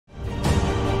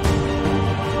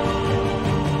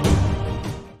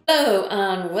Hello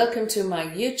and welcome to my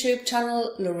YouTube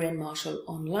channel Loraine Marshall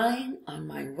Online and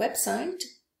my website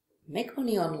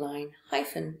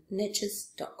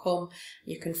makemoneyonline-niches.com.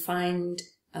 You can find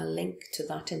a link to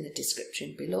that in the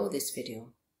description below this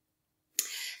video.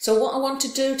 So what I want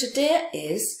to do today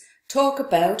is talk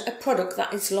about a product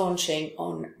that is launching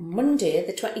on Monday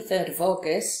the 23rd of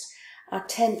August at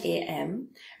 10 AM.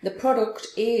 The product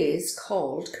is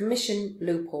called Commission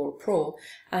Loophole Pro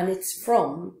and it's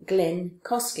from Glenn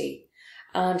Koski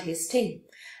and his team.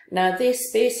 Now this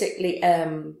basically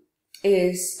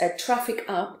is a traffic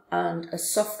app and a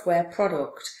software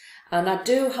product, and I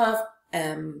do have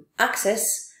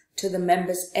access to the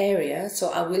members area,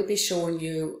 so I will be showing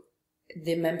you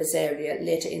the members area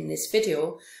later in this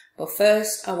video. But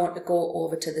first I want to go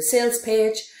over to the sales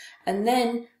page and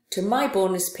then to my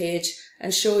bonus page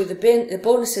and show you the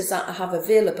bonuses that I have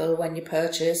available when you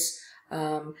purchase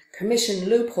Commission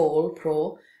Loophole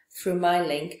Pro through my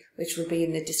link, which will be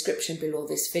in the description below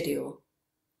this video.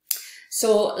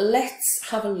 So let's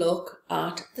have a look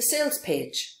at the sales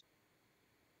page.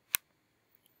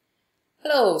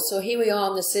 Hello, so here we are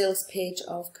on the sales page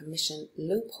of Commission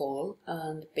Loophole,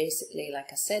 and basically,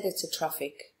 like I said, it's a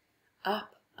traffic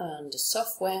app and a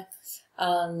software,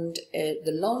 and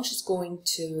the launch is going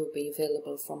to be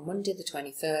available from Monday the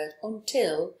 23rd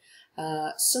until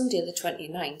Sunday the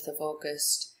 29th of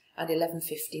August at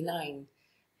 11:59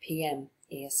 PM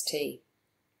EST.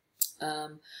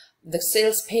 The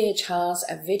sales page has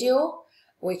a video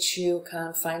which you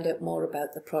can find out more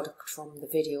about the product from the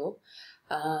video.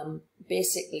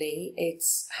 Basically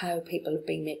it's how people have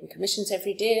been making commissions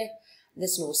every day.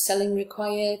 There's no selling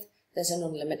required. There's an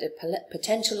unlimited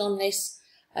potential on this.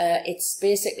 It's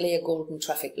basically a golden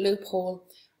traffic loophole,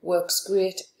 works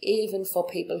great even for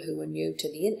people who are new to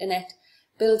the internet,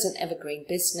 builds an evergreen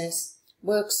business,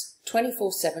 works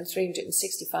 24/7,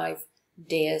 365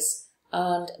 days,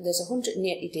 and there's a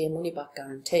 180-day money-back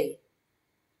guarantee.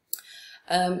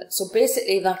 So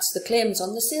basically that's the claims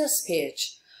on the sales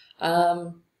page.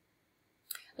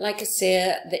 Like I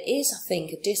say, there is, I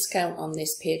think, a discount on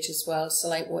this page as well. So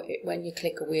like when you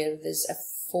click away, there's a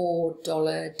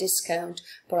 $4 discount,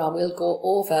 but I will go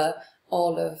over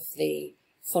all of the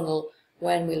funnel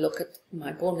when we look at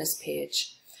my bonus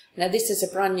page. Now this is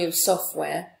a brand new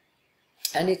software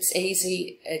and it's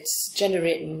easy, it's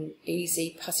generating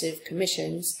easy passive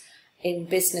commissions in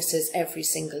businesses every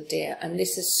single day, and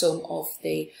this is some of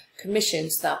the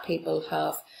commissions that people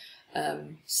have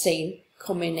seen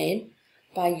coming in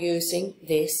by using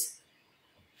this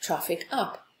traffic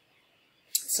app.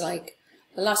 It's like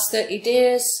the last 30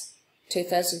 days,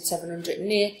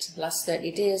 2,708, last 30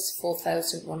 days,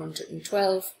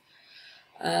 4,112,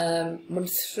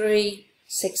 month 3,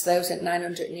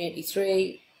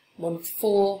 6,983, month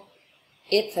 4,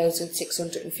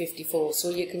 8,654. So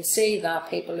you can see that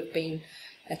people have been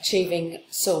achieving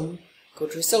some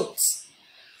good results.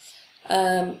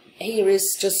 Here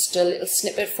is just a little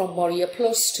snippet from Warrior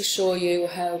Plus to show you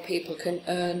how people can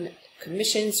earn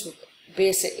commissions.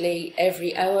 Basically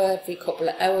every hour, every couple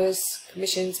of hours,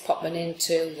 commissions popping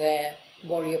into their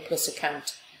Warrior Plus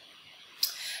account.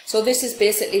 So this is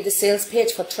basically the sales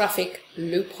page for Traffic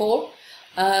Loophole.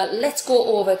 Let's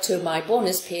go over to my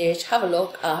bonus page, have a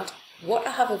look at what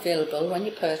I have available when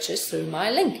you purchase through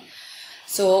my link.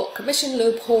 So Commission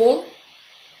Loophole,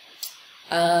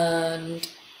 and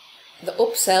the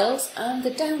upsells and the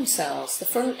downsells. The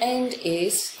front end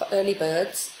is for early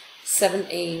birds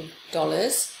 $17.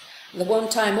 The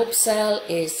one-time upsell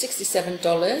is $67.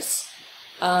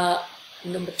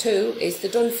 Number 2 is the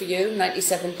done for you,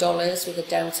 $97 with a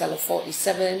downsell of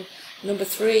 $47. Number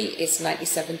 3 is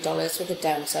 $97 with a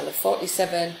downsell of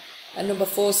 $47. And number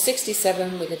 4 is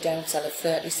 $67 with a downsell of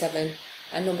 $37.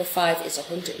 And number 5 is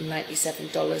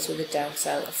 $197 with a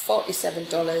downsell of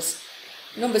 $47.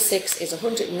 Number 6 is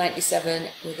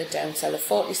 $197 with a downsell of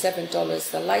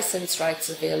 $47. The license rights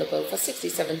available for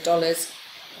 $67,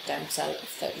 a downsell of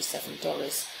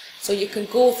 $37. So you can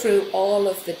go through all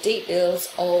of the details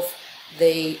of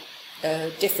the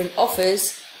different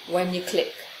offers when you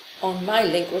click on my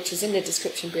link, which is in the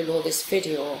description below this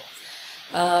video.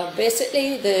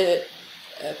 Basically the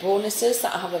bonuses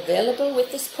that I have available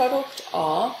with this product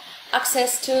are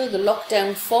access to the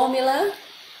lockdown formula.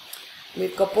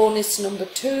 We've got bonus number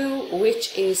 2,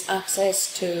 which is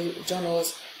access to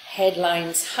Jono's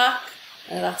headlines hack,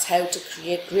 and that's how to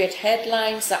create great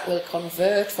headlines that will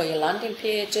convert for your landing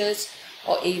pages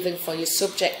or even for your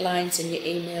subject lines in your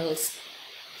emails.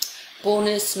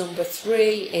 Bonus number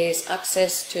 3 is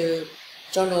access to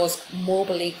Jono's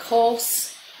mobile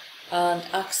course, and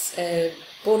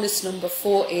bonus number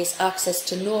 4 is access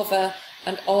to Nova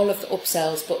and all of the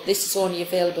upsells, but this is only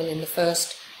available in the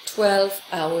first 12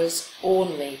 hours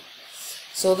only.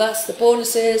 So that's the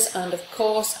bonuses, and of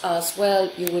course as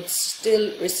well you would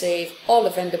still receive all the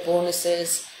vendor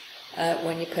bonuses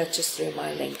when you purchase through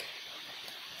my link.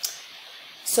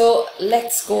 So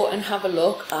let's go and have a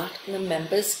look at the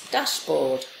members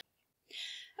dashboard.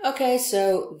 Okay,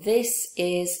 so this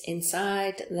is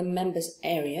inside the members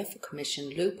area for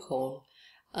Commission Loophole,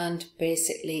 and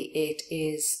basically it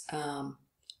is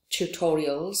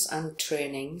tutorials and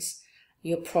trainings,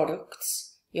 your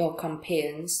products, your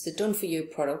campaigns, the done for you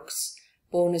products,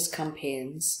 bonus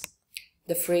campaigns,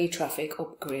 the free traffic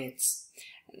upgrades.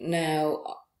 Now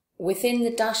within the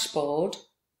dashboard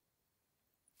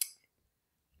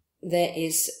there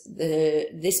is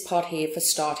this part here for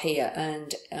start here,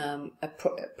 and a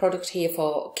product here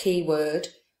for keyword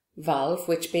valve,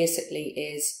 which basically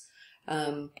is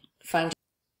found.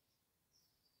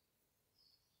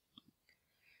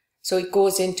 So it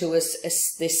goes into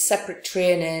this separate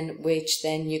training, which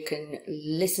then you can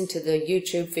listen to the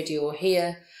YouTube video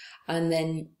here, and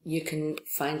then you can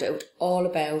find out all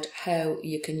about how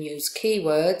you can use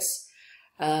keywords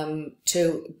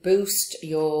to boost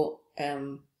your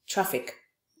traffic.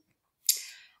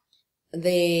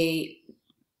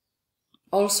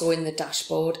 Also in the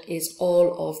dashboard is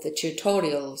all of the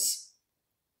tutorials.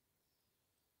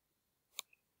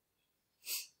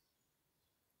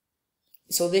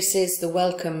 So this is the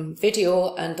welcome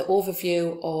video and the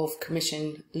overview of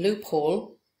Commission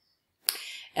Loophole.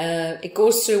 It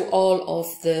goes through all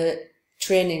of the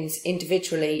trainings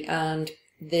individually, and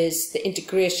there's the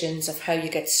integrations of how you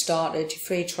get started,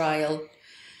 free trial,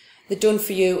 the done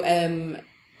for you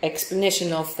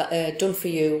explanation of the done for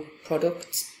you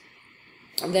products,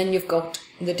 and then you've got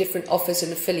the different offers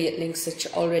and affiliate links that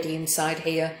are already inside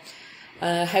here,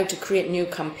 how to create new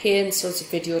campaigns. So it's a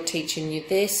video teaching you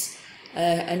this,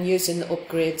 and using the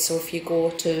upgrades. So if you go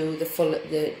to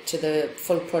the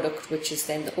full product, which is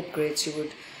then the upgrades, you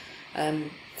would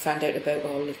find out about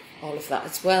all of that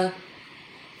as well.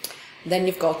 Then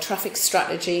you've got traffic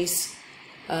strategies,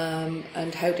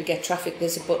 and how to get traffic.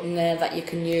 There's a button there that you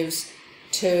can use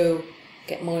to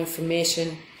get more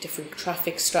information, different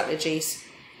traffic strategies,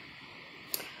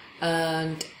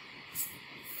 and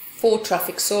 4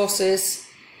 traffic sources,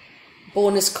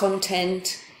 bonus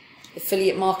content,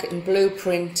 affiliate marketing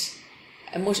blueprint,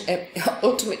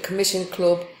 ultimate commission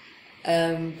club,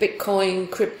 Bitcoin,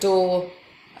 crypto,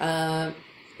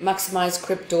 maximize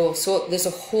crypto. So there's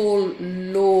a whole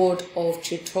load of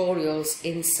tutorials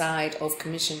inside of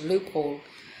Commission Loophole.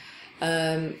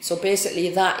 So basically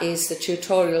that is the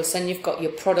tutorials. Then you've got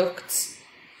your products,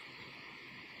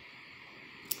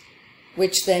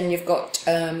 which then you've got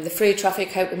the free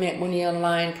traffic, how to make money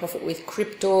online, profit with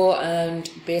crypto, and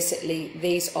basically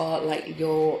these are like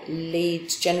your lead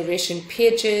generation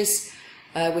pages,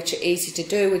 which are easy to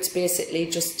do. It's basically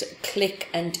just click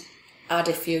and add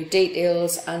a few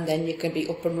details, and then you can be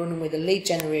up and running with a lead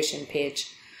generation page.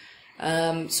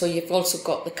 So you've also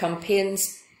got the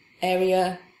campaigns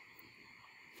area,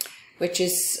 which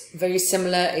is very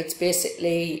similar. It's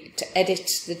basically to edit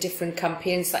the different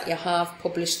campaigns that you have,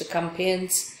 publish the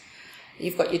campaigns.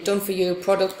 You've got your done for you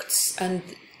products and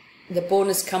the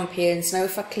bonus campaigns. Now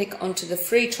if I click onto the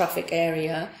free traffic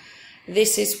area,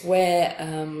 this is where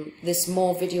there's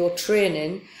more video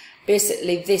training.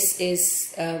 Basically this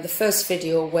is the first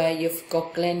video where you've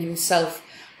got Glenn himself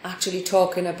actually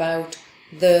talking about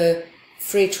the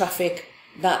free traffic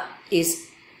that is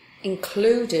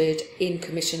included in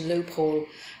Commission Loophole,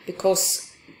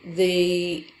 because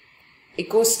it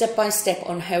goes step by step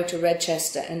on how to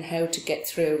register and how to get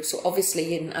through. So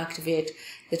obviously you can activate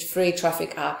the free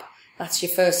traffic app. That's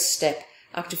your first step,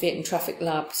 activating Traffic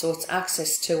Lab. So it's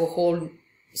access to a whole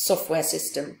software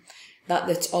system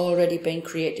that's already been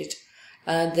created.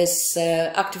 There's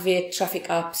Activate Traffic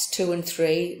Apps 2 and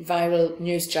 3, Viral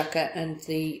Newsjacker and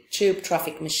the Tube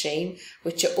Traffic Machine,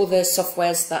 which are other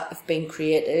softwares that have been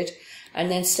created. And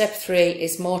then step 3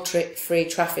 is more free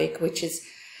traffic, which is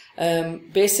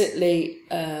basically,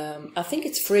 I think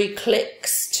it's free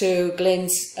clicks to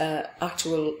Glenn's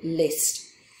actual list.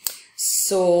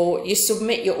 So you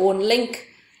submit your own link,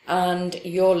 and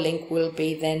your link will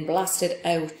be then blasted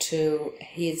out to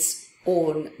his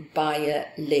own buyer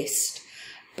list.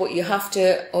 But you have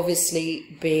to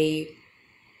obviously be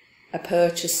a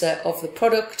purchaser of the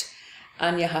product,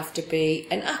 and you have to be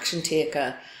an action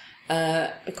taker,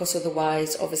 because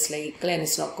otherwise obviously Glenn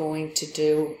is not going to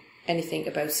do anything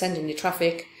about sending you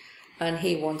traffic, and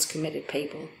he wants committed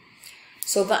people.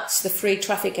 So that's the free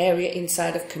traffic area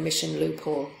inside of Commission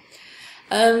Loophole.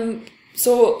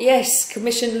 So yes,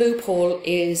 commission loophole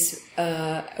is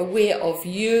a way of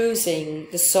using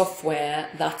the software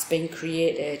that's been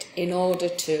created in order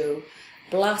to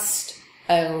blast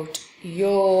out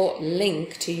your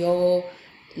link to your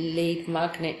lead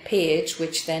magnet page,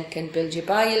 which then can build your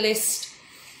buyer list.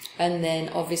 And then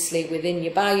obviously within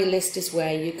your buyer list is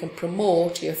where you can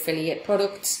promote your affiliate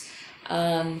products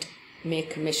and make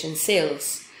commission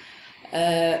sales.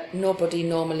 Nobody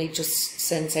normally just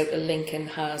sends out a link and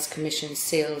has commission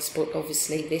sales, but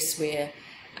obviously this way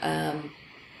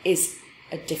is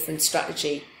a different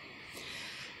strategy.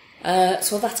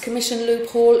 So that's commission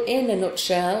loophole in a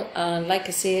nutshell, and like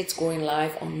I say, it's going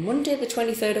live on Monday the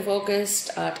 23rd of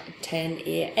August at 10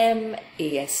 AM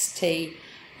EST,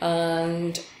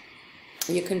 and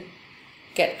you can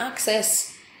get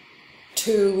access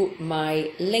to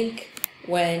my link.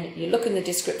 When you look in the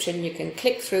description, you can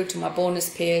click through to my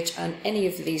bonus page, and any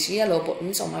of these yellow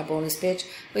buttons on my bonus page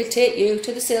will take you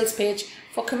to the sales page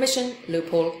for Commission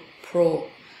Loophole Pro,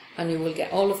 and you will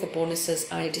get all of the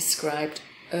bonuses I described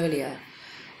earlier.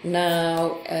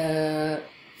 Now,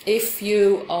 if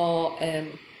you are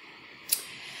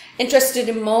interested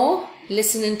in more,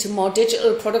 listening to more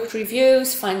digital product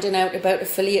reviews, finding out about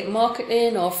affiliate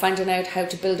marketing, or finding out how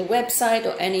to build a website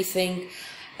or anything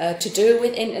to do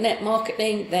with internet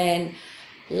marketing, then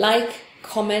like,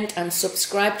 comment and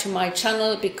subscribe to my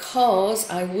channel, because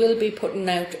I will be putting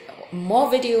out more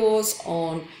videos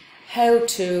on how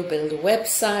to build a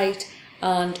website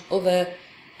and other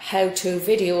how-to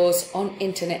videos on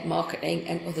internet marketing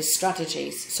and other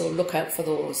strategies. So look out for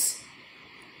those.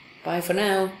 Bye for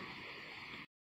now.